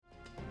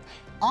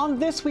On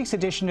this week's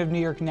edition of New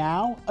York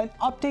Now, an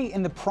update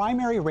in the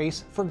primary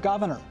race for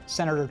governor.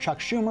 Senator Chuck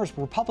Schumer's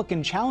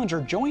Republican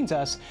challenger joins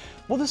us.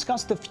 We'll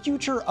discuss the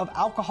future of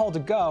alcohol to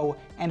go,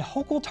 and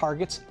Hochul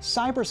targets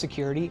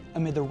cybersecurity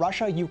amid the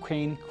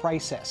Russia-Ukraine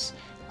crisis.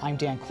 I'm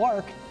Dan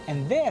Clark,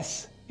 and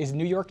this is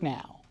New York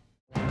Now.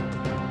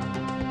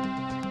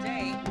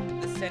 Today,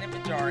 the Senate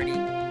majority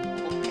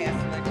will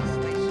pass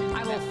legislation.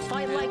 I will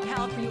fight like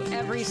hell for you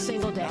every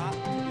single day,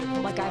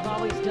 like I've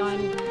always done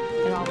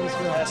and always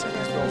will.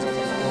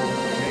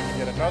 Making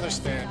yet another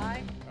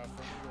stand.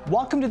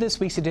 Welcome to this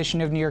week's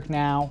edition of New York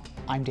Now.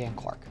 I'm Dan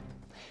Clark.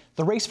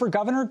 The race for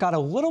governor got a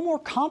little more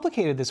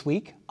complicated this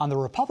week on the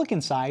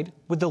Republican side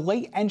with the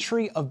late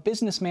entry of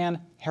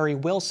businessman Harry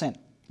Wilson.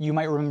 You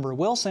might remember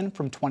Wilson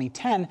from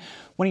 2010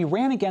 when he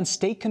ran against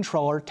State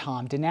Controller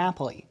Tom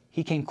DiNapoli.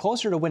 He came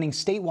closer to winning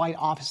statewide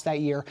office that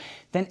year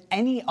than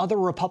any other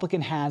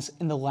Republican has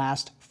in the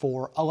last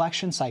 4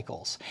 election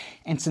cycles.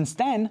 And since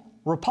then,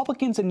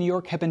 Republicans in New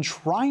York have been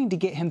trying to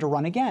get him to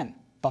run again,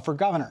 but for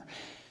governor.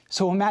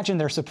 So imagine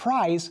their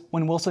surprise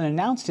when Wilson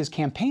announced his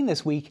campaign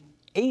this week,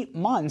 8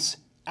 months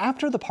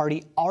after the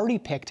party already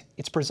picked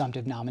its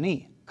presumptive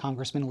nominee,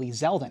 Congressman Lee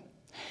Zeldin.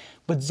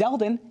 But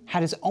Zeldin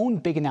had his own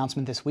big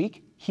announcement this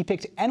week. He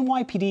picked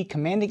NYPD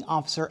Commanding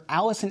Officer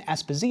Allison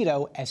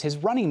Esposito as his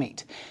running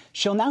mate.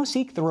 She'll now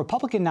seek the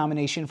Republican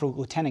nomination for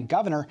lieutenant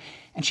governor,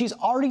 and she's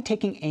already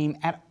taking aim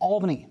at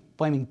Albany,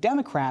 blaming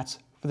Democrats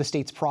for the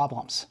state's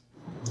problems.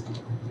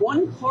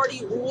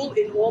 One-party rule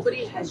in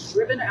Albany has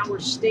driven our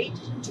state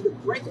to the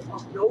brink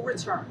of no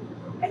return,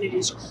 and it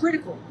is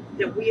critical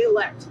that we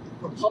elect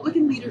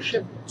Republican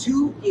leadership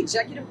to the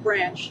executive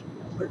branch,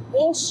 but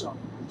also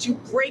to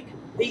break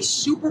these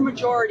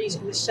supermajorities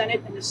in the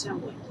Senate and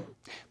Assembly.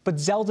 But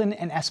Zeldin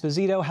and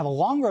Esposito have a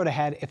long road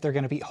ahead if they're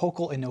going to beat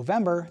Hochul in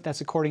November. That's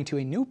according to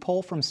a new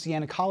poll from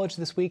Siena College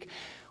this week.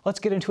 Let's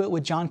get into it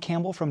with John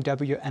Campbell from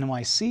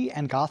WNYC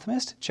and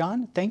Gothamist.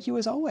 John, thank you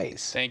as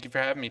always. Thank you for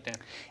having me, Dan.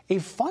 A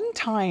fun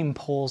time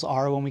polls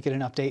are when we get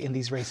an update in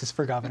these races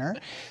for governor.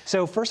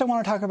 So first I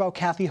want to talk about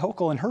Kathy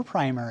Hochul and her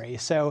primary.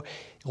 So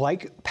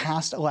like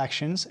past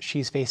elections,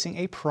 she's facing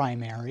a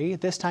primary.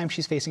 This time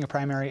she's facing a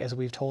primary, as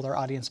we've told our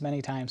audience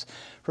many times,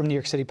 from New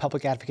York City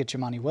Public Advocate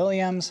Jumaane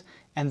Williams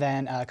and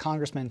then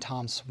Congressman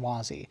Tom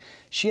Suozzi.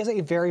 She has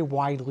a very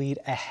wide lead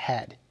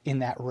ahead in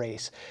that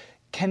race.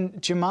 Can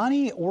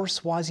Jumaane or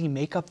Suozzi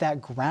make up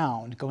that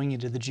ground going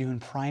into the June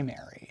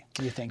primary,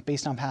 do you think,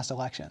 based on past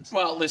elections?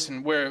 Well,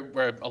 listen, we're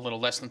a little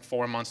less than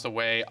 4 months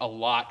away. A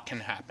lot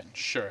can happen,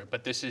 sure,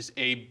 but this is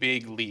a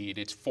big lead.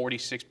 It's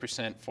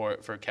 46%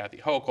 for Kathy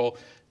Hochul,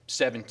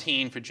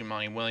 17% for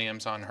Jumaane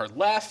Williams on her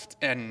left,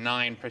 and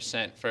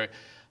 9% for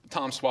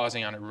Tom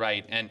Suozzi on her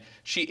right. And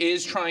she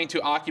is trying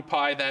to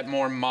occupy that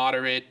more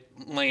moderate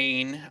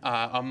lane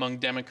among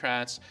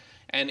Democrats,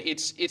 and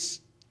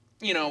it's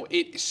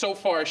so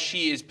far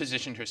she has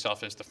positioned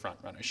herself as the front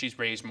runner. She's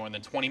raised more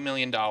than $20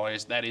 million.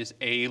 That is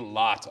a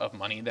lot of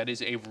money. That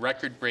is a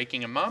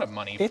record-breaking amount of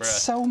money.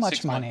 It's so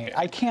much money. Period.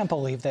 I can't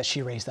believe that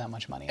she raised that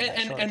much money.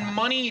 And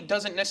money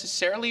doesn't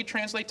necessarily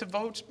translate to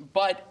votes,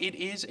 but it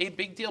is a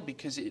big deal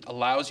because it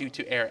allows you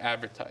to air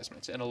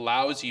advertisements. It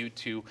allows you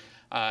to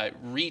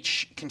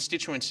reach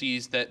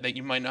constituencies that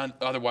you might not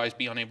otherwise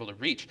be unable to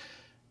reach.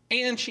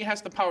 And she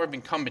has the power of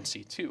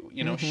incumbency, too.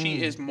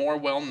 She is more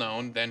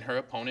well-known than her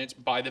opponents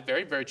by the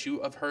very virtue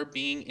of her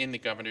being in the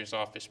governor's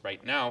office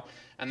right now.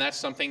 And that's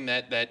something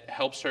that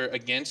helps her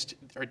against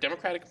her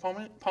Democratic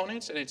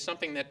opponents, and it's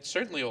something that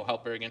certainly will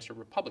help her against her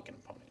Republican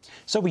opponents.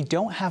 So we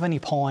don't have any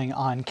polling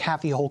on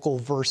Kathy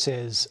Hochul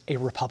versus a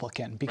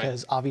Republican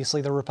because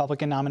obviously the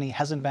Republican nominee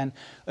hasn't been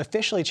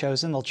officially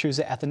chosen. They'll choose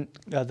it at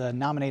the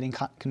nominating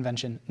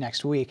convention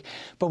next week.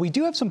 But we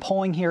do have some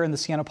polling here in the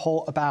Siena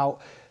poll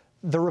about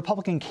the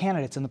Republican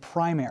candidates in the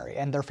primary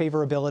and their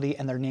favorability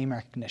and their name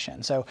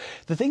recognition. So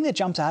the thing that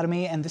jumps out at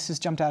me, and this has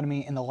jumped out at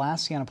me in the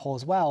last Siena poll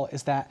as well,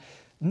 is that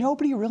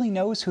nobody really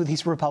knows who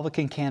these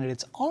Republican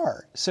candidates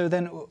are. So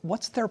then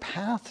what's their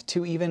path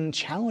to even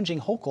challenging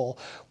Hochul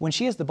when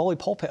she has the bully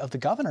pulpit of the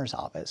governor's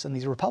office and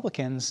these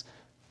Republicans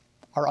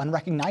are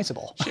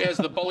unrecognizable? She has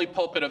the bully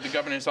pulpit of the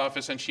governor's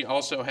office, and she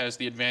also has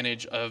the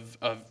advantage of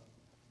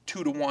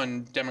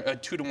 2-to-1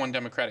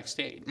 Democratic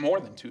state,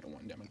 more than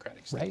 2-to-1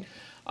 Democratic state. Right.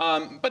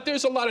 But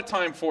there's a lot of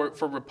time for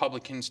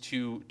Republicans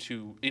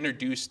to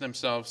introduce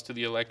themselves to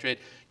the electorate.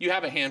 You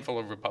have a handful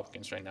of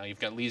Republicans right now. You've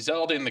got Lee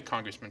Zeldin, the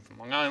congressman from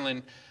Long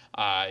Island.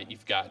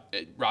 You've got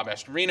Rob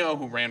Astorino,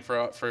 who ran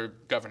for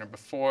governor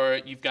before.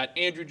 You've got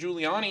Andrew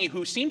Giuliani,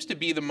 who seems to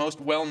be the most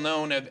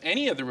well-known of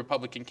any of the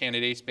Republican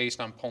candidates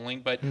based on polling,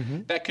 but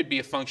that could be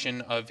a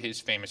function of his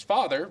famous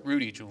father,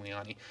 Rudy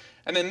Giuliani.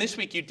 And then this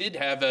week you did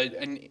have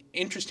an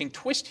interesting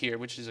twist here,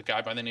 which is a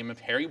guy by the name of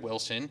Harry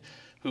Wilson,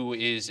 who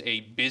is a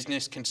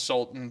business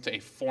consultant, a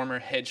former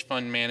hedge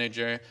fund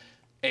manager,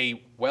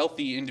 a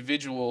wealthy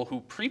individual who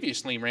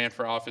previously ran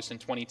for office in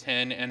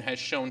 2010 and has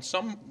shown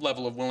some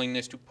level of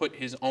willingness to put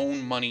his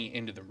own money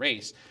into the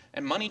race.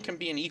 And money can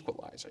be an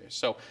equalizer.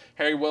 So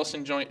Harry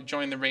Wilson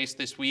joined the race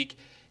this week.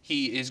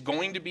 He is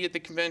going to be at the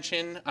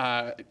convention,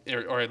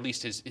 or at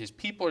least his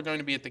people are going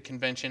to be at the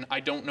convention. I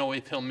don't know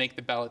if he'll make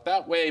the ballot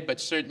that way, but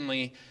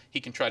certainly he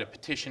can try to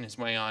petition his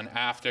way on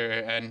after.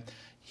 And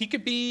he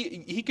could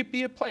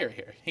be a player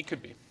here. He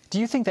could be. Do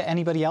you think that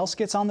anybody else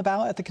gets on the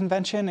ballot at the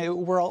convention?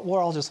 We're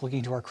all just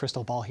looking to our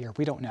crystal ball here.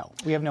 We don't know.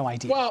 We have no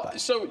idea. Well,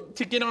 so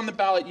to get on the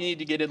ballot, you need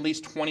to get at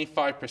least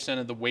 25%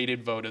 of the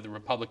weighted vote of the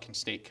Republican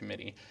State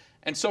Committee.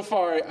 And so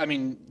far, I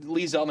mean,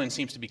 Lee Zeldin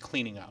seems to be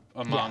cleaning up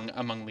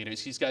among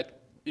leaders. He's got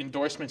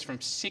endorsements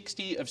from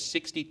 60 of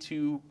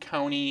 62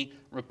 county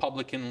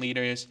Republican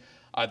leaders.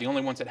 The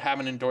only ones that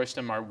haven't endorsed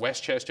him are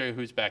Westchester,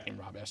 who's backing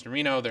Rob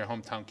Astorino, their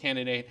hometown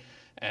candidate,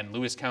 and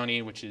Lewis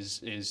County, which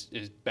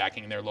is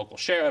backing their local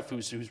sheriff,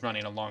 who's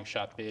running a long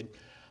shot bid.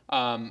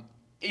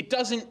 It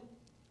doesn't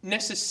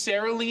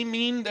necessarily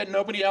mean that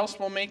nobody else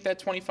will make that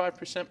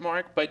 25%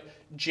 mark, but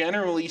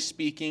generally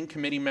speaking,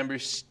 committee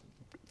members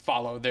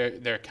follow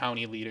their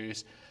county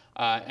leaders.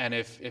 And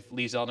if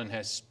Lee Zeldin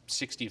has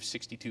 60 of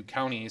 62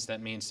 counties,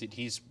 that means that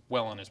he's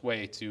well on his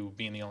way to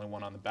being the only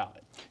one on the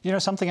ballot. You know,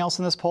 something else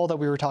in this poll that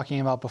we were talking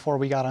about before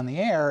we got on the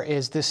air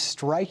is this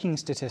striking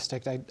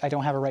statistic. I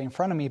don't have it right in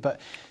front of me,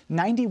 but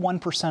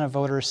 91% of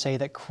voters say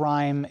that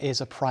crime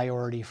is a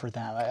priority for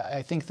them.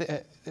 I think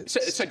that... It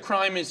said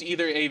crime is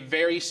either a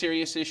very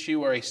serious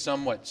issue or a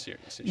somewhat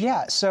serious issue.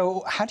 Yeah,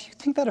 so how do you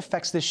think that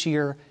affects this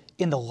year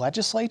in the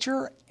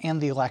legislature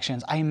and the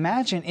elections? I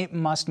imagine it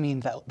must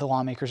mean that the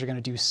lawmakers are going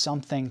to do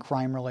something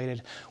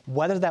crime-related.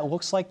 Whether that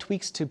looks like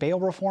tweaks to bail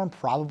reform,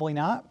 probably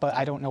not, but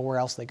I don't know where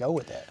else they go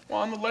with it.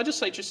 Well, on the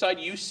legislature side,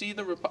 you see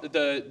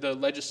the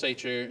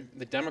legislature,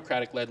 the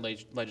Democratic-led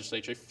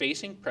legislature,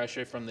 facing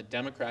pressure from the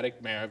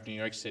Democratic mayor of New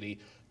York City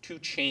to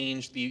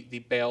change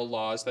the bail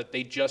laws that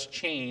they just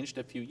changed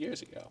a few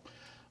years ago.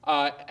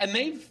 And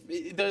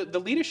the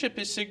leadership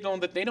is signaling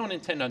that they don't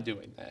intend on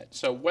doing that.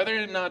 So whether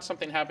or not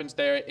something happens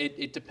there,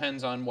 it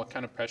depends on what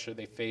kind of pressure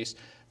they face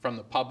from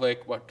the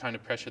public, what kind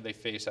of pressure they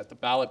face at the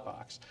ballot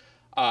box.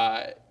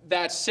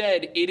 That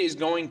said, it is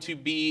going to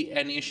be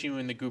an issue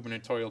in the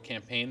gubernatorial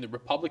campaign. The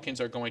Republicans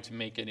are going to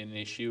make it an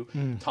issue.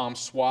 Tom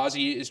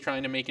Suozzi is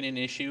trying to make it an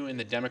issue in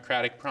the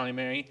Democratic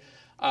primary.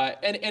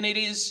 And it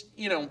is,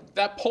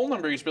 that poll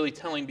number is really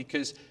telling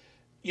because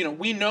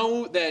we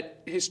know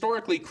that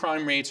historically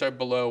crime rates are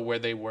below where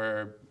they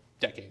were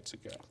decades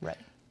ago. Right.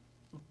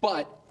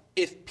 But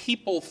if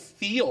people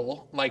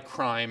feel like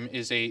crime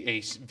is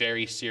a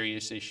very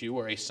serious issue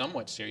or a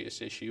somewhat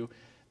serious issue,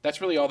 that's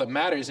really all that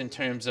matters in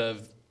terms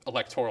of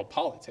electoral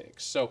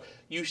politics. So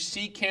you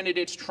see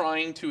candidates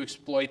trying to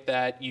exploit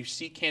that. You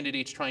see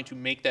candidates trying to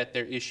make that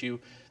their issue.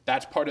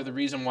 That's part of the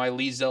reason why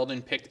Lee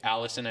Zeldin picked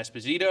Allison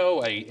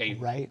Esposito,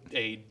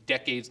 a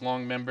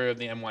decades-long member of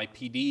the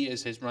NYPD,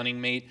 as his running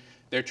mate.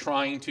 They're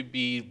trying to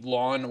be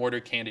law and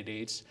order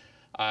candidates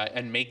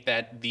and make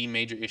that the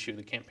major issue of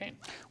the campaign.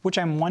 Which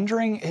I'm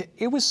wondering,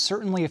 it was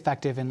certainly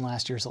effective in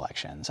last year's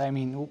elections. I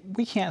mean,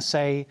 we can't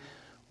say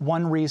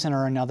one reason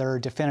or another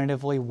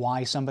definitively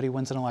why somebody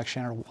wins an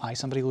election or why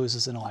somebody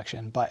loses an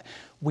election, but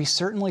we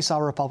certainly saw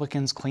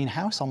Republicans clean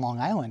house on Long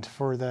Island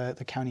for the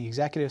county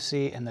executive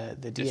seat and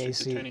the DA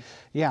seat. Attorney.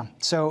 Yeah,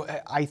 so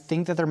I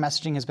think that their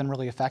messaging has been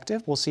really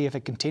effective. We'll see if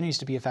it continues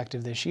to be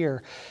effective this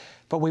year,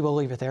 but we will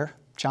leave it there.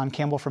 John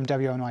Campbell from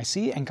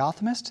WNYC and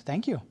Gothamist,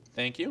 thank you.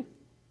 Thank you.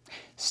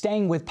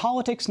 Staying with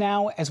politics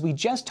now, as we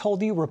just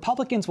told you,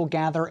 Republicans will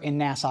gather in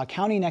Nassau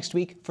County next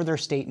week for their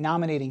state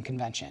nominating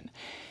convention.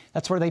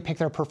 That's where they pick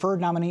their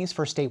preferred nominees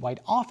for statewide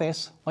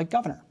office, like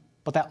governor.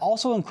 But that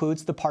also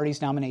includes the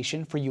party's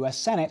nomination for U.S.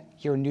 Senate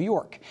here in New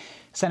York.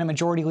 Senate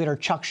Majority Leader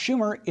Chuck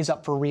Schumer is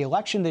up for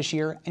re-election this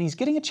year, and he's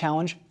getting a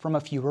challenge from a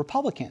few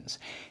Republicans,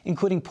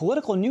 including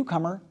political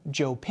newcomer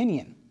Joe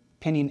Pinion.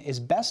 Pinion is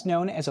best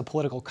known as a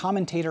political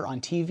commentator on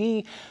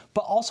TV,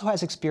 but also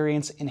has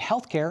experience in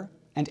healthcare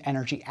and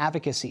energy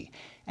advocacy.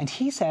 And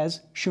he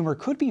says Schumer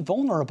could be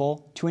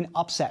vulnerable to an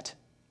upset.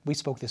 We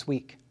spoke this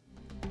week.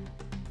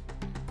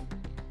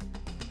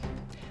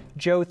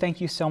 Joe,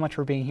 thank you so much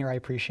for being here. I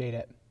appreciate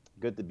it.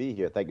 Good to be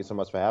here. Thank you so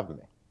much for having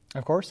me.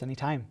 Of course,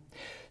 anytime.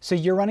 So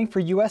you're running for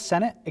U.S.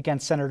 Senate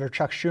against Senator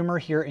Chuck Schumer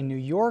here in New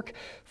York.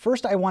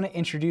 First, I want to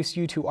introduce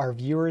you to our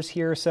viewers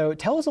here. So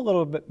tell us a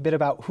little bit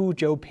about who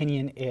Joe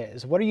Pinion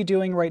is. What are you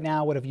doing right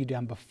now? What have you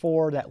done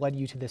before that led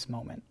you to this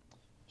moment?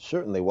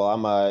 Certainly. Well,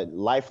 I'm a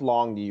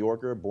lifelong New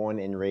Yorker, born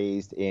and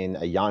raised in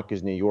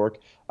Yonkers, New York.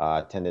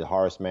 Attended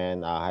Horace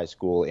Mann High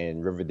School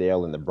in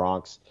Riverdale in the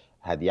Bronx.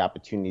 Had the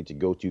opportunity to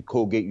go to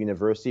Colgate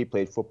University,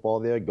 played football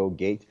there, go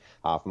Gate.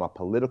 From a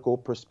political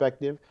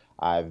perspective,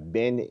 I've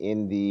been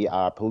in the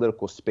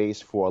political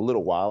space for a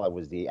little while. I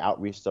was the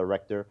outreach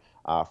director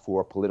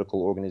for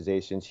political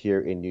organizations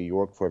here in New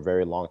York for a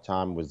very long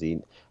time, was the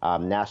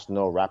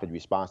National Rapid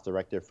Response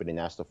Director for the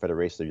National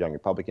Federation of Young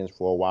Republicans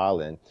for a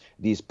while. And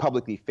these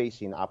publicly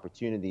facing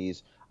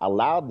opportunities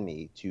allowed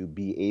me to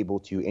be able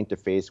to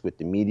interface with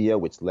the media,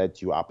 which led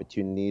to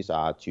opportunities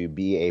to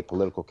be a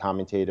political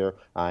commentator.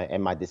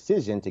 And my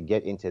decision to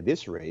get into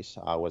this race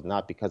was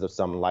not because of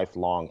some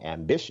lifelong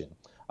ambition,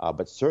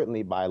 but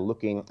certainly by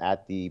looking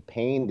at the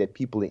pain that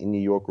people in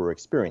New York were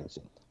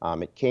experiencing.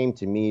 It came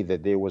to me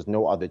that there was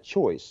no other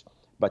choice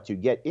but to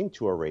get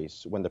into a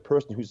race when the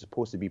person who's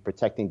supposed to be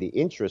protecting the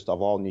interest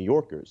of all New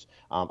Yorkers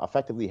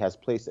effectively has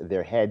placed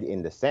their head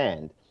in the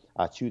sand,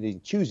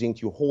 choosing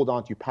to hold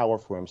on to power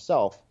for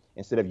himself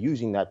instead of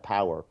using that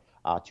power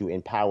to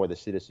empower the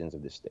citizens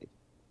of this state.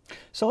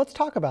 So let's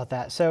talk about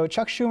that. So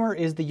Chuck Schumer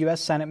is the U.S.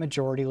 Senate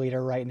Majority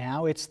Leader right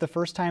now. It's the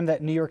first time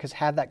that New York has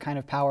had that kind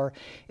of power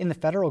in the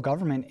federal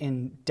government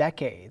in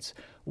decades.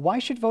 Why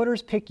should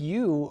voters pick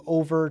you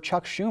over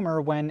Chuck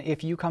Schumer when,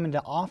 if you come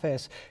into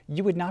office,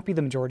 you would not be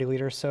the Majority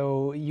Leader,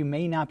 so you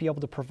may not be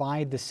able to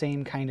provide the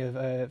same kind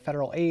of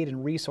federal aid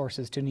and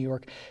resources to New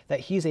York that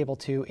he's able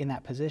to in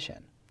that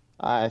position?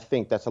 I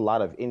think that's a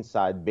lot of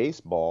inside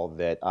baseball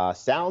that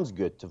sounds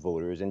good to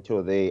voters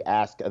until they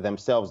ask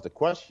themselves the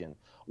question,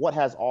 what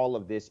has all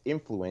of this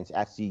influence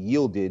actually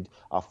yielded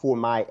for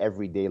my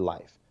everyday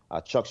life?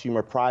 Chuck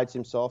Schumer prides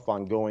himself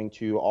on going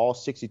to all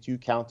 62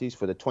 counties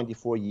for the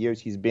 24 years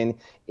he's been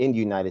in the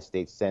United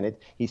States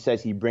Senate. He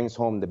says he brings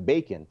home the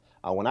bacon.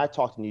 When I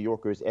talk to New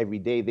Yorkers every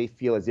day, they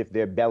feel as if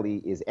their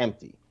belly is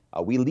empty.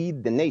 We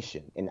lead the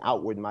nation in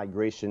outward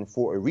migration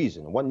for a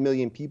reason. 1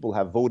 million people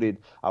have voted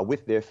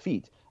with their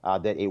feet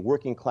that a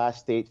working class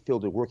state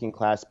filled with working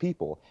class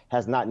people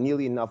has not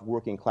nearly enough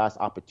working class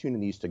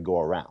opportunities to go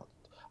around.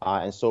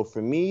 And so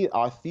for me,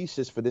 our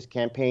thesis for this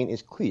campaign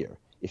is clear.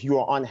 If you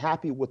are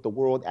unhappy with the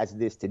world as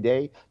it is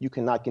today, you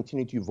cannot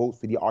continue to vote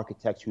for the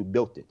architects who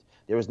built it.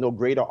 There is no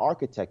greater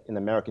architect in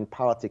American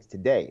politics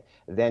today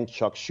than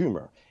Chuck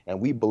Schumer. And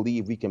we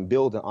believe we can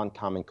build an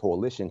uncommon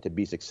coalition to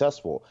be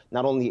successful,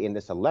 not only in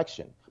this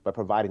election, but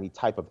providing the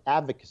type of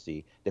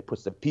advocacy that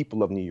puts the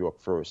people of New York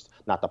first,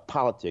 not the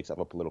politics of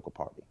a political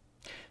party.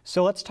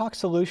 So let's talk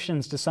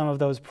solutions to some of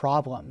those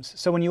problems.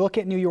 So when you look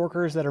at New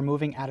Yorkers that are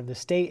moving out of the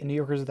state and New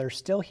Yorkers that are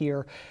still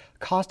here,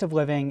 cost of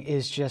living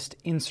is just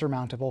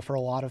insurmountable for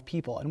a lot of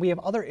people. And we have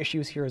other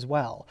issues here as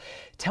well.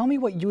 Tell me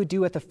what you would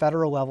do at the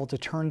federal level to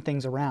turn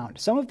things around.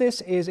 Some of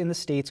this is in the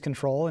state's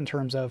control in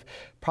terms of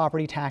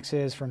property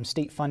taxes from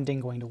state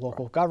funding going to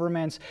local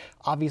governments.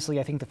 Obviously,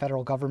 I think the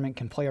federal government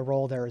can play a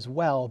role there as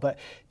well. But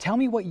tell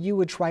me what you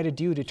would try to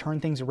do to turn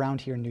things around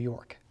here in New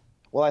York.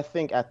 Well, I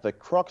think at the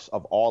crux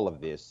of all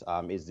of this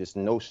is this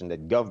notion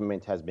that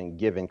government has been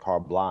given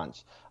carte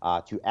blanche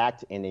to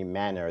act in a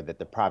manner that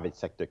the private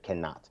sector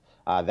cannot.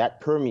 That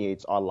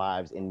permeates our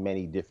lives in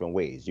many different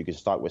ways. You can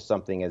start with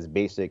something as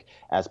basic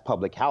as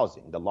public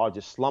housing. The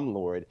largest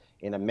slumlord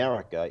in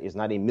America is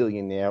not a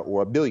millionaire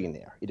or a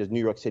billionaire. It is New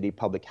York City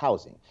public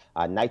housing.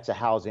 NYCHA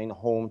Housing,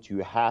 home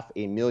to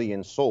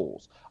 500,000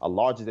 souls,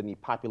 larger than the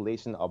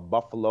population of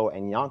Buffalo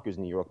and Yonkers,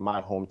 New York,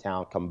 my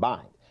hometown,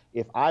 combined.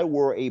 If I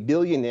were a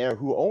billionaire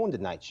who owned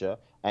NYCHA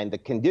and the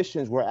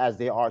conditions were as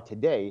they are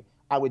today,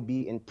 I would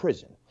be in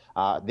prison.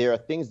 There are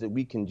things that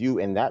we can do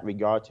in that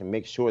regard to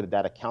make sure that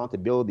that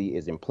accountability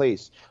is in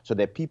place so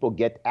that people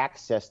get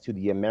access to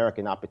the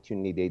American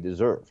opportunity they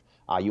deserve.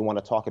 You want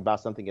to talk about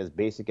something as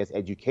basic as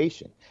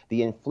education.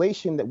 The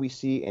inflation that we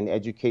see in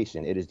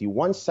education, it is the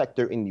one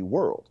sector in the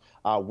world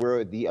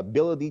where the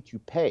ability to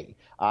pay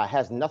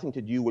has nothing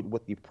to do with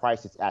what the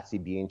price is actually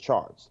being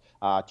charged.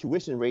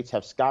 Tuition rates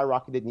have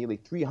skyrocketed nearly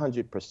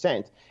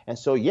 300%. And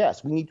so,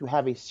 yes, we need to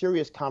have a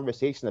serious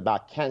conversation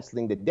about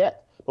canceling the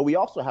debt. But we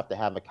also have to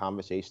have a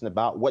conversation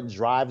about what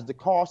drives the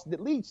cost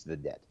that leads to the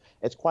debt.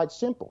 It's quite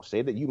simple.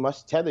 Say that you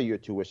must tether your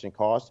tuition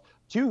costs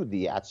to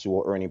the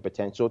actual earning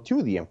potential,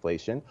 to the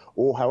inflation,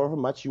 or however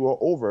much you are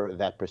over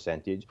that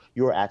percentage,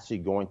 you're actually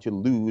going to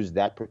lose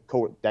that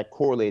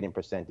correlating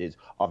percentage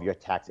of your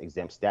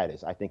tax-exempt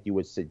status. I think you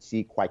would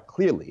see quite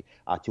clearly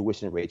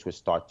tuition rates would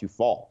start to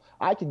fall.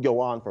 I could go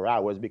on for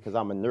hours because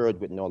I'm a nerd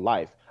with no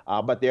life,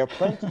 but there are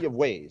plenty of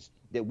ways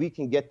that we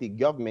can get the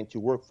government to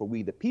work for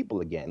we the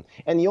people again.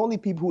 And the only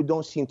people who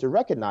don't seem to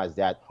recognize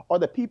that are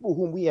the people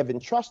whom we have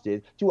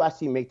entrusted to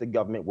actually make the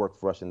government work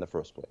for us in the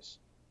first place.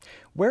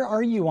 Where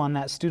are you on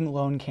that student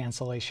loan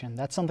cancellation?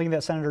 That's something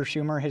that Senator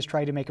Schumer has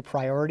tried to make a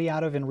priority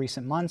out of in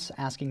recent months,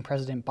 asking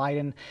President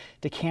Biden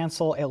to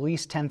cancel at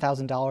least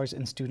 $10,000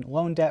 in student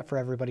loan debt for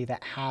everybody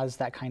that has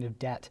that kind of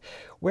debt.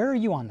 Where are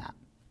you on that?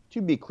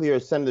 To be clear,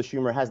 Senator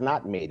Schumer has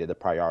not made it a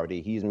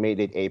priority. He's made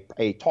it a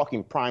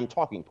prime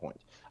talking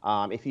point.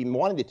 If he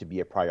wanted it to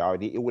be a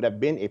priority, it would have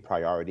been a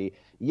priority.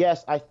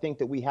 Yes, I think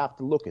that we have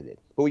to look at it,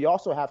 but we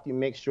also have to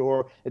make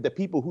sure that the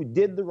people who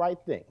did the right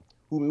thing,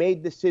 who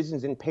made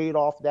decisions and paid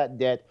off that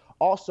debt,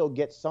 also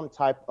get some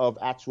type of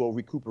actual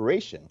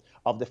recuperation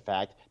of the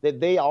fact that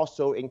they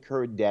also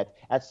incurred debt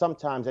at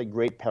sometimes at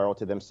great peril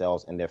to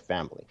themselves and their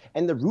family.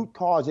 And the root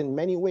cause in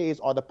many ways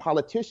are the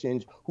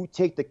politicians who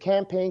take the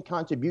campaign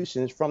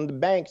contributions from the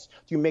banks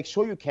to make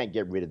sure you can't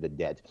get rid of the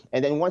debt.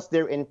 And then once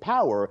they're in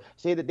power,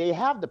 say that they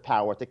have the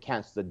power to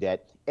cancel the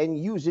debt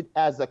and use it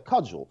as a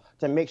cudgel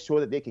to make sure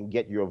that they can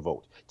get your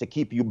vote, to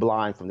keep you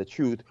blind from the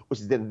truth, which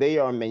is that they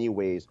are in many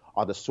ways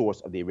are the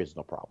source of the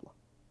original problem.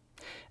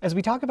 As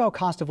we talk about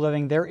cost of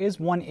living, there is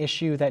one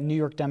issue that New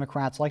York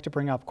Democrats like to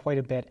bring up quite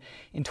a bit.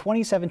 In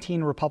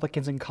 2017,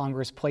 Republicans in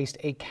Congress placed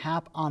a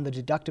cap on the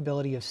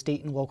deductibility of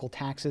state and local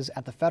taxes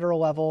at the federal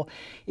level.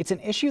 It's an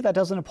issue that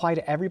doesn't apply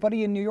to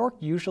everybody in New York.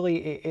 Usually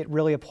it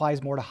really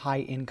applies more to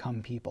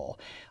high-income people.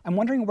 I'm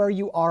wondering where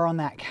you are on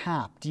that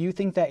cap. Do you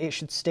think that it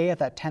should stay at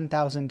that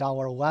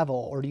 $10,000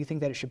 level, or do you think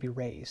that it should be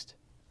raised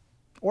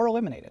or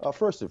eliminated?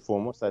 First and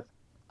foremost,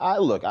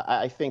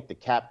 I think the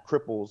cap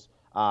cripples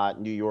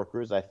New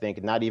Yorkers. I think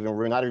we're not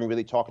even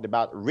really talking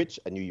about rich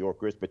New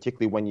Yorkers,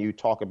 particularly when you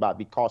talk about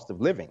the cost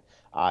of living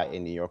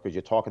in New York, because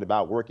you're talking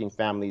about working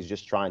families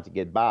just trying to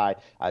get by,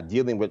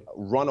 dealing with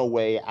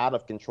runaway, out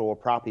of control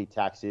property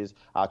taxes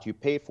to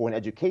pay for an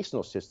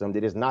educational system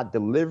that is not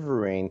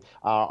delivering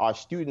our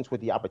students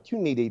with the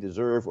opportunity they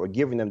deserve or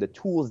giving them the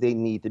tools they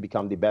need to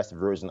become the best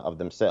version of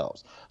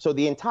themselves. So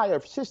the entire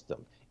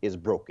system is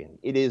broken.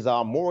 It is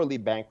morally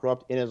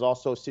bankrupt and is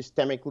also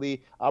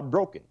systemically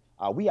broken.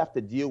 We have to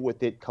deal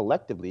with it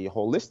collectively,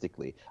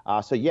 holistically.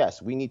 So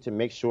yes, we need to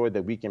make sure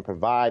that we can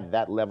provide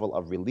that level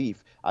of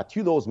relief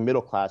to those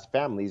middle-class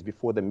families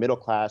before the middle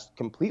class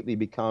completely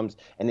becomes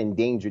an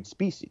endangered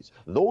species.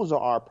 Those are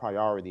our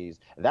priorities.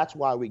 That's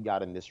why we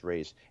got in this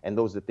race, and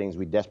those are the things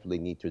we desperately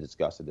need to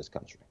discuss in this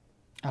country.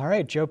 All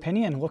right, Joe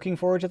Pinion, looking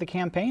forward to the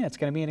campaign. It's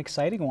going to be an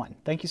exciting one.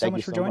 Thank you so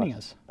much for joining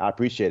us. I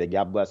appreciate it.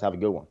 God bless. Have a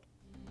good one.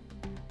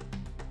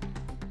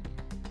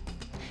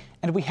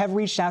 And we have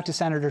reached out to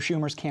Senator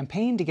Schumer's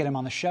campaign to get him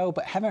on the show,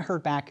 but haven't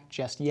heard back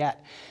just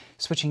yet.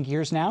 Switching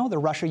gears now, the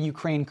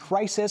Russia-Ukraine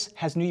crisis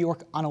has New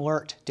York on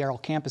alert. Daryl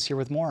Camp is here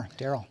with more.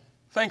 Daryl.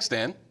 Thanks,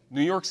 Dan.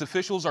 New York's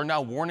officials are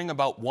now warning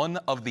about one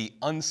of the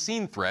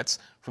unseen threats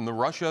from the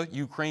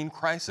Russia-Ukraine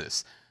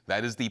crisis.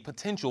 That is the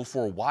potential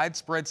for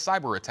widespread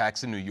cyber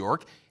attacks in New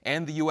York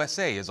and the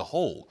USA as a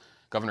whole.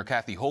 Governor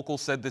Kathy Hochul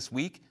said this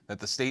week that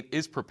the state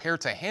is prepared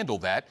to handle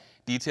that,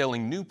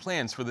 detailing new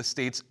plans for the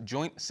state's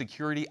Joint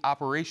Security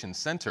Operations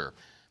Center.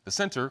 The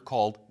center,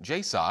 called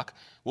JSOC,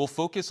 will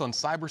focus on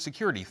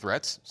cybersecurity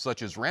threats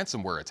such as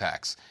ransomware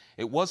attacks.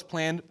 It was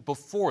planned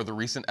before the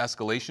recent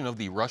escalation of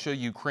the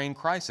Russia-Ukraine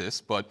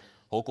crisis, but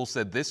Hochul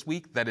said this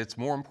week that it's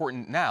more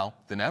important now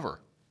than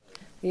ever.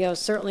 You know,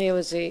 certainly it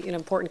was an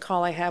important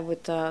call I had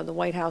with the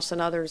White House and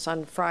others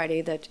on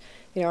Friday that,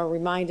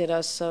 reminded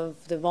us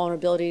of the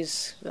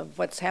vulnerabilities of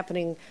what's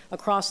happening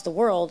across the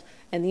world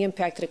and the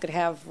impact that it could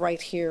have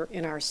right here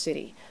in our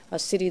city, a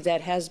city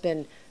that has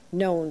been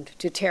known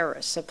to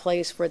terrorists, a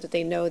place where that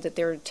they know that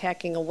they're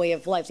attacking a way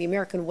of life, the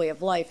American way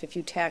of life, if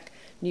you attack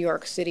New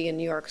York City and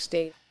New York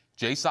State.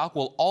 JSOC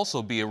will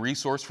also be a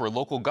resource for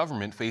local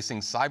government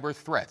facing cyber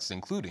threats,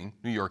 including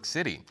New York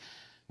City.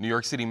 New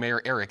York City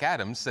Mayor Eric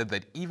Adams said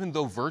that even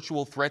though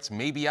virtual threats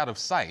may be out of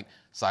sight,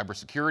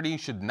 cybersecurity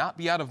should not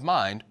be out of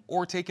mind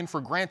or taken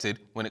for granted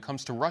when it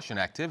comes to Russian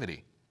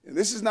activity.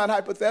 This is not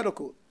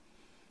hypothetical.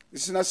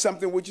 This is not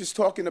something we're just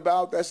talking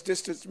about that's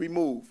distance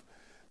removed.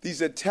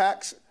 These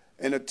attacks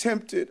and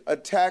attempted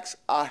attacks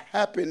are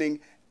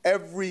happening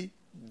every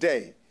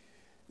day.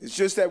 It's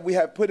just that we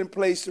have put in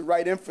place the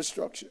right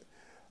infrastructure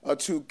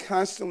to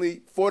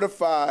constantly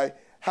fortify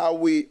how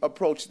we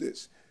approach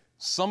this.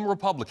 Some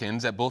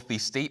Republicans at both the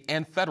state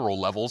and federal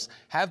levels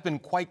have been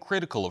quite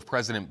critical of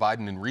President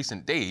Biden in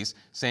recent days,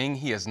 saying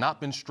he has not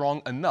been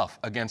strong enough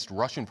against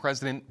Russian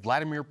President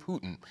Vladimir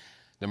Putin.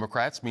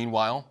 Democrats,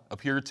 meanwhile,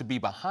 appear to be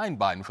behind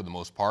Biden for the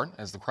most part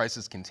as the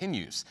crisis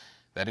continues.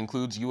 That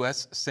includes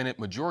U.S. Senate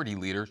Majority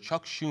Leader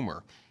Chuck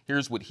Schumer.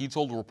 Here's what he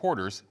told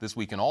reporters this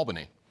week in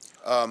Albany.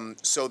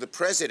 So the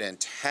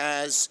president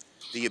has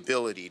the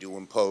ability to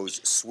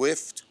impose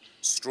swift,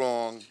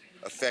 strong,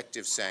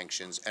 effective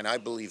sanctions, and I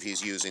believe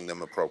he's using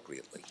them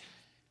appropriately.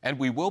 And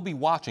we will be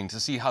watching to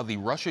see how the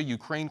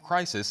Russia-Ukraine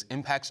crisis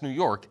impacts New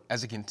York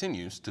as it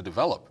continues to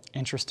develop.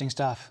 Interesting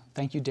stuff.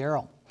 Thank you,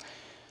 Daryl.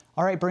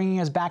 All right, bringing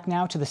us back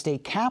now to the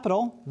state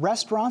capitol.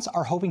 Restaurants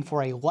are hoping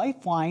for a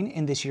lifeline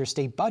in this year's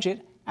state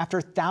budget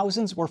after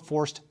thousands were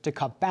forced to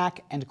cut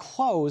back and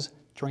close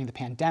during the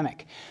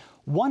pandemic.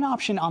 One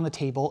option on the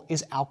table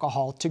is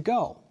alcohol to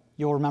go.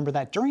 You'll remember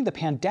that during the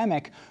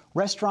pandemic,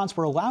 restaurants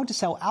were allowed to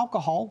sell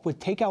alcohol with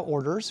takeout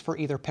orders for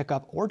either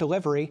pickup or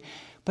delivery,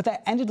 but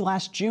that ended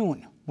last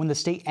June when the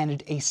state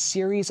ended a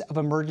series of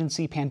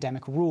emergency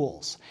pandemic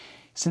rules.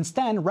 Since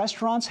then,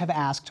 restaurants have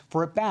asked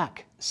for it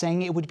back,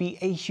 saying it would be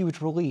a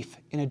huge relief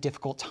in a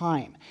difficult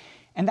time.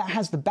 And that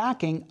has the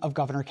backing of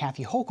Governor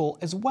Kathy Hochul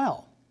as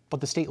well.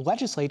 But the state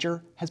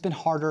legislature has been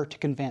harder to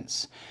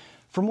convince.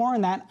 For more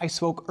on that, I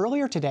spoke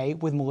earlier today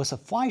with Melissa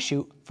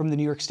Fleischut from the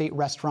New York State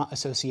Restaurant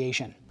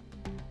Association.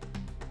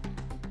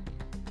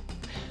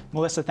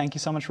 Melissa, thank you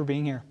so much for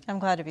being here. I'm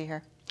glad to be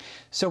here.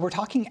 So we're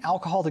talking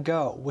alcohol to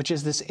go, which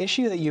is this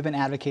issue that you've been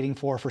advocating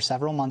for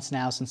several months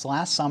now. Since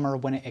last summer,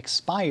 when it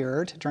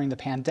expired during the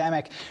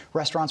pandemic,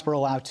 restaurants were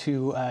allowed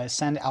to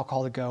send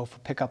alcohol to go for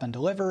pickup and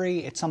delivery.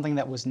 It's something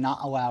that was not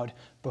allowed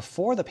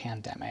before the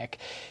pandemic.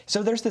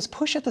 So there's this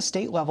push at the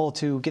state level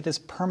to get this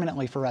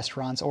permanently for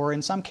restaurants, or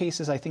in some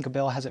cases, I think a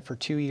bill has it for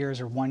 2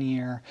 years or 1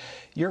 year.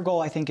 Your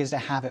goal, I think, is to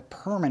have it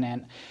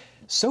permanent.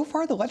 So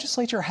far, the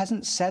legislature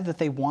hasn't said that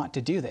they want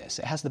to do this.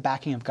 It has the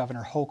backing of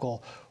Governor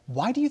Hochul.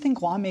 Why do you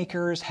think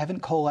lawmakers haven't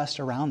coalesced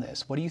around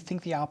this? What do you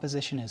think the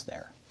opposition is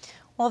there?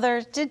 Well,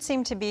 there did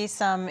seem to be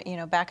some,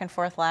 back and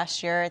forth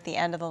last year at the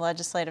end of the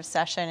legislative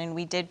session, and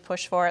we did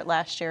push for it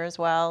last year as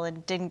well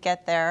and didn't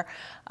get there.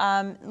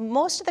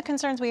 Most of the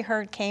concerns we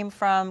heard came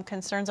from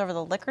concerns over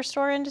the liquor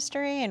store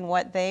industry and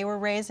what they were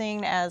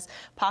raising as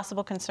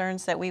possible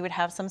concerns that we would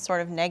have some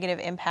sort of negative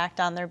impact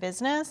on their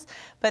business.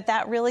 But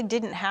that really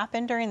didn't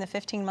happen during the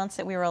 15 months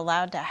that we were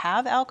allowed to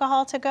have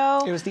alcohol to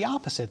go. It was the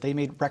opposite. They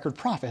made record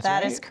profits,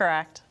 That right? is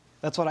correct.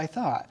 That's what I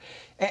thought.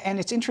 And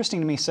it's interesting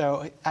to me,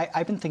 so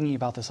I've been thinking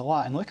about this a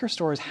lot, and liquor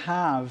stores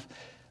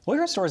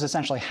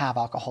essentially have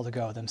alcohol to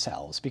go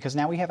themselves, because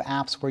now we have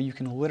apps where you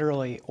can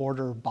literally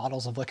order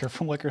bottles of liquor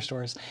from liquor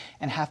stores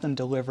and have them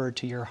delivered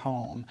to your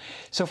home.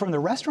 So from the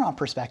restaurant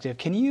perspective,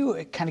 can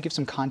you kind of give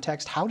some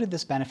context? How did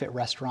this benefit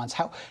restaurants?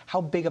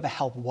 How big of a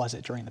help was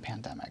it during the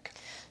pandemic?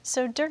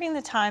 So during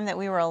the time that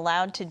we were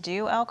allowed to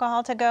do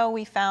alcohol to go,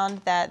 we found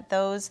that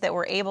those that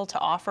were able to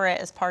offer it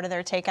as part of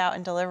their takeout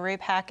and delivery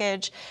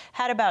package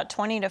had about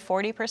 20 to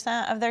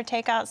 40% of their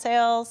takeout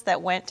sales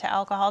that went to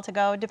alcohol to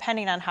go,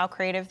 depending on how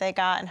creative they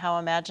got and how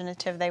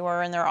imaginative they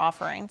were in their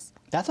offerings.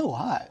 That's a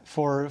lot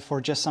for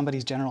just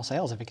somebody's general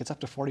sales. If it gets up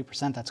to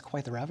 40%, that's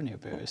quite the revenue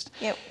boost.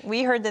 Yeah,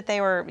 we heard that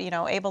they were,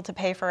 able to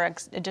pay for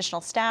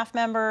additional staff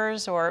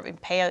members or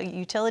pay a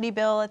utility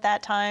bill at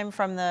that time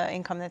from the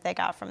income that they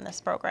got from this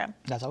program.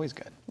 That's always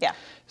good. Yeah.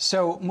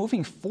 So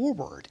moving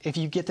forward, if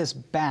you get this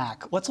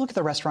back, let's look at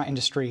the restaurant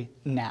industry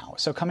now.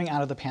 So coming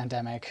out of the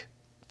pandemic,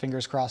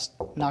 fingers crossed,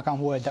 knock on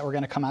wood, that we're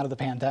going to come out of the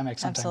pandemic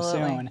sometime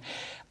soon.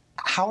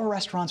 How are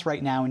restaurants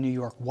right now in New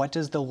York? What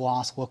does the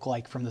loss look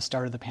like from the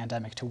start of the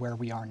pandemic to where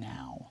we are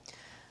now?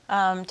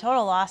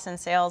 Total loss in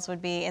sales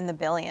would be in the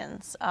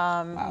billions.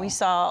 Wow. We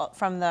saw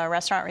from the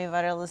Restaurant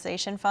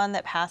Revitalization Fund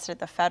that passed at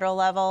the federal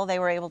level, they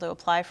were able to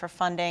apply for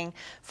funding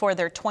for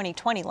their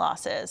 2020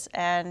 losses.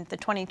 And the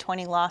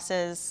 2020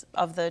 losses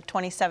of the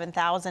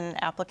 27,000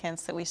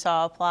 applicants that we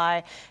saw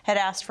apply had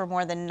asked for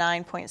more than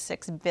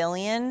 $9.6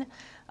 billion.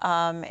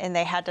 And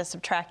they had to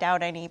subtract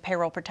out any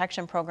payroll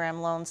protection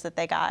program loans that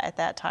they got at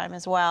that time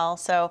as well.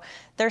 So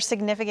they're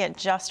significant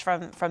just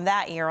from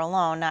that year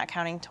alone, not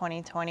counting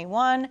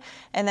 2021.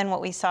 And then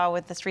what we saw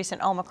with this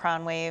recent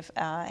Omicron wave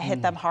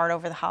hit them hard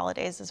over the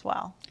holidays as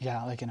well.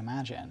 Yeah, I can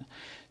imagine.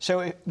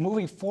 So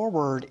moving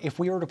forward, if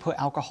we were to put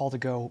alcohol to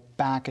go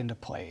back into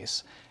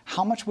place,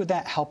 how much would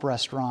that help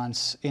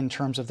restaurants in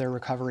terms of their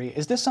recovery?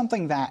 Is this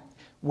something that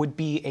would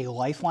be a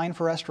lifeline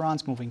for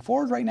restaurants moving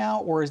forward right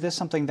now, or is this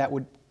something that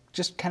would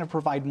just kind of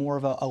provide more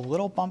of a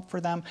little bump for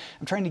them?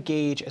 I'm trying to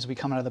gauge, as we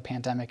come out of the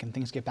pandemic and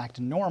things get back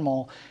to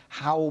normal,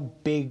 how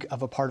big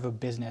of a part of a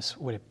business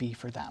would it be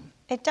for them?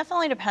 It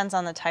definitely depends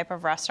on the type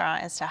of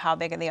restaurant as to how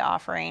big of the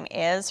offering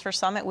is. For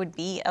some, it would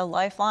be a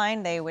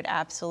lifeline. They would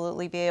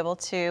absolutely be able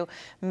to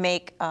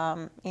make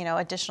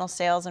additional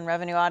sales and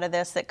revenue out of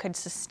this that could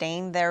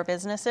sustain their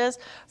businesses.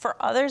 For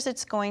others,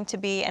 it's going to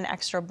be an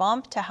extra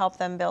bump to help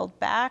them build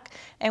back.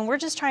 And we're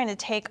just trying to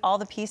take all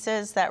the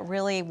pieces that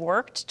really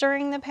worked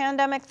during the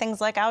pandemic, things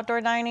like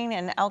outdoor dining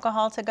and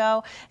alcohol to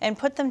go, and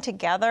put them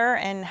together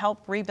and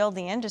help rebuild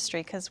the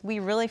industry, because we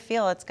really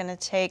feel it's going to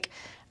take,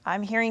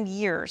 I'm hearing,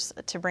 years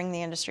to bring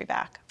the industry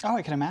back. Oh,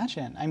 I can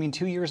imagine. I mean,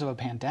 2 years of a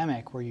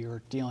pandemic where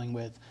you're dealing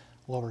with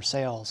lower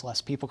sales,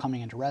 less people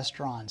coming into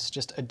restaurants,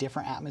 just a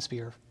different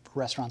atmosphere for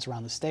restaurants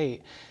around the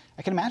state.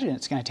 I can imagine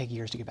it's going to take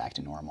years to get back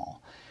to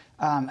normal.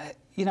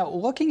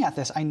 Looking at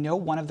this, I know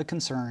one of the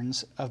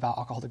concerns about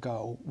alcohol to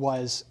go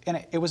was,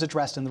 and it was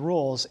addressed in the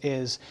rules,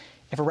 is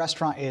if a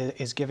restaurant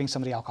is giving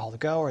somebody alcohol to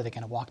go, are they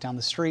going to walk down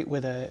the street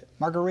with a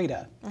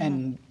margarita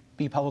and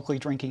be publicly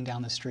drinking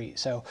down the street?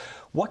 So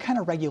what kind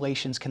of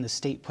regulations can the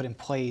state put in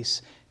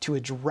place to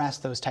address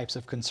those types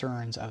of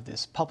concerns of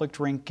this public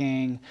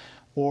drinking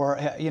or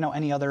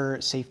any other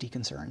safety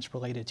concerns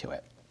related to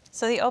it?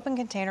 So the open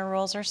container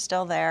rules are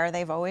still there.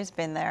 They've always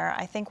been there.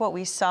 I think what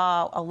we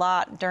saw a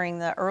lot during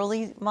the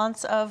early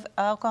months of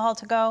alcohol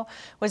to go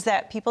was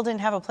that people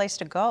didn't have a place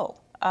to go.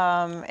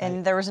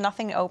 And there was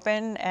nothing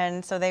open,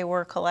 and so they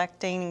were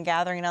collecting and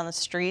gathering on the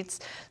streets,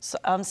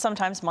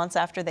 sometimes months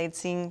after they'd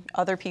seen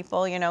other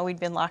people. We'd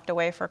been locked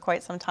away for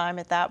quite some time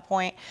at that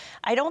point.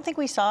 I don't think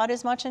we saw it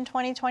as much in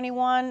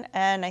 2021,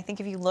 and I think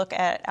if you look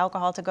at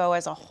alcohol to go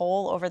as a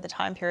whole over the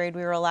time period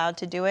we were allowed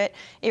to do it,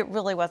 it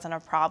really wasn't a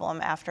problem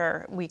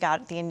after we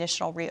got the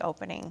initial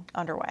reopening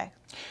underway.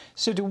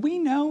 So do we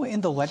know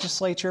in the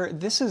legislature,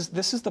 this is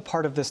the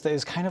part of this that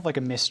is kind of like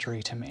a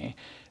mystery to me.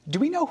 Do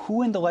we know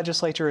who in the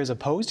legislature is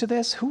opposed to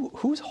this?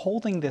 Who's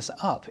holding this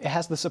up? It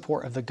has the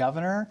support of the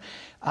governor.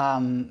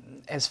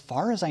 As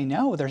far as I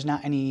know, there's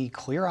not any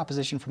clear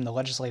opposition from the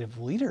legislative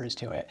leaders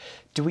to it.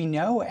 Do we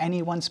know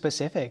anyone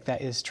specific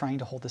that is trying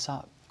to hold this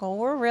up? Well,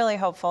 we're really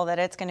hopeful that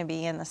it's going to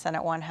be in the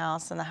Senate one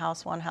House and the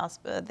House one House,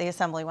 the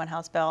Assembly one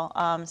House bill.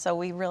 So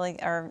we really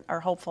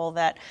are hopeful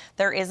that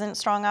there isn't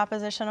strong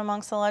opposition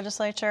amongst the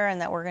legislature and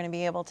that we're going to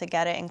be able to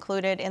get it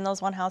included in those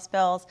one House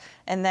bills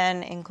and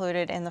then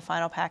included in the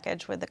final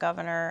package with the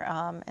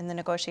governor in the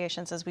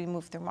negotiations as we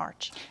move through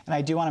March. And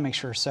I do want to make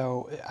sure.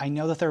 So I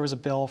know that there was a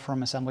bill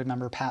from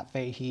Assemblymember Pat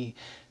Fahey,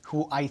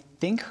 who I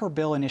think her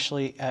bill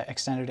initially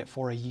extended it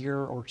for a year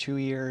or 2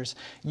 years.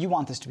 You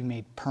want this to be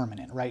made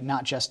permanent, right?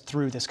 Not just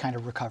through this kind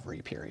of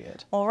recovery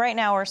period. Well, right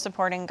now we're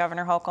supporting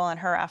Governor Hochul and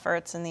her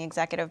efforts in the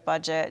executive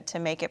budget to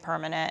make it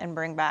permanent and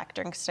bring back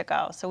Drinks to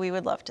Go. So we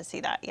would love to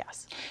see that,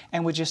 yes.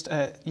 And with just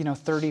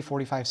 30,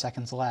 45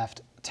 seconds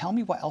left, tell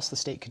me what else the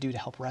state could do to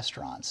help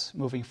restaurants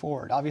moving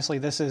forward. Obviously,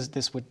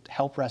 this would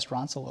help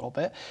restaurants a little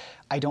bit.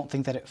 I don't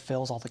think that it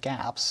fills all the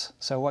gaps.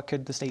 So what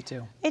could the state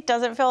do? It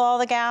doesn't fill all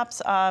the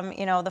gaps.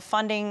 The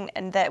funding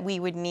that we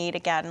would need,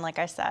 again, like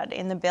I said,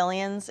 in the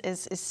billions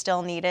is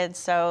still needed.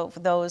 So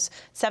those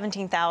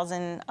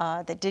 17,000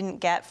 that didn't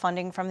get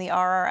funding from the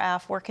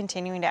RRF, we're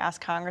continuing to ask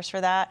Congress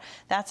for that.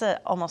 That's a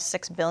almost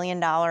 $6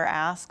 billion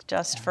ask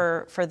just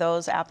for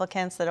those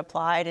applicants that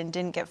applied and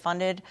didn't get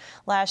funded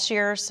last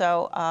year.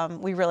 So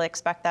we really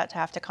expect that to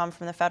have to come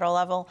from the federal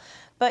level.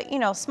 But,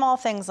 small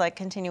things like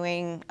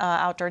continuing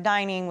outdoor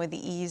dining with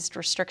the eased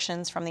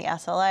restrictions from the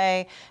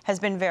SLA has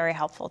been very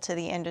helpful to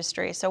the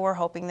industry. So we're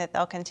hoping that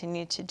they'll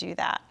continue to do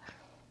that.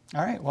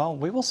 All right, well,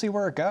 we will see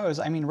where it goes.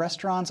 I mean,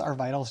 restaurants are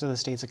vital to the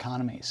state's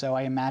economy. So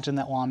I imagine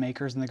that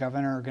lawmakers and the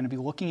governor are going to be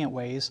looking at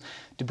ways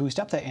to boost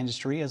up that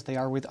industry as they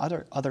are with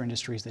other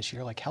industries this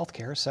year, like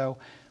healthcare. So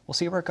we'll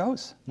see where it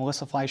goes.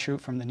 Melissa Fleischroot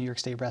from the New York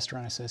State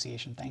Restaurant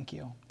Association, thank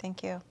you.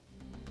 Thank you.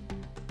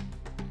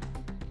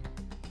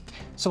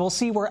 So we'll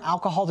see where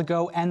Alcohol to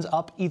Go ends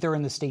up either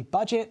in the state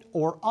budget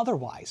or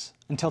otherwise.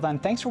 Until then,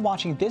 thanks for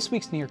watching this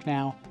week's New York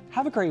Now.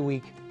 Have a great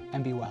week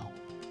and be well.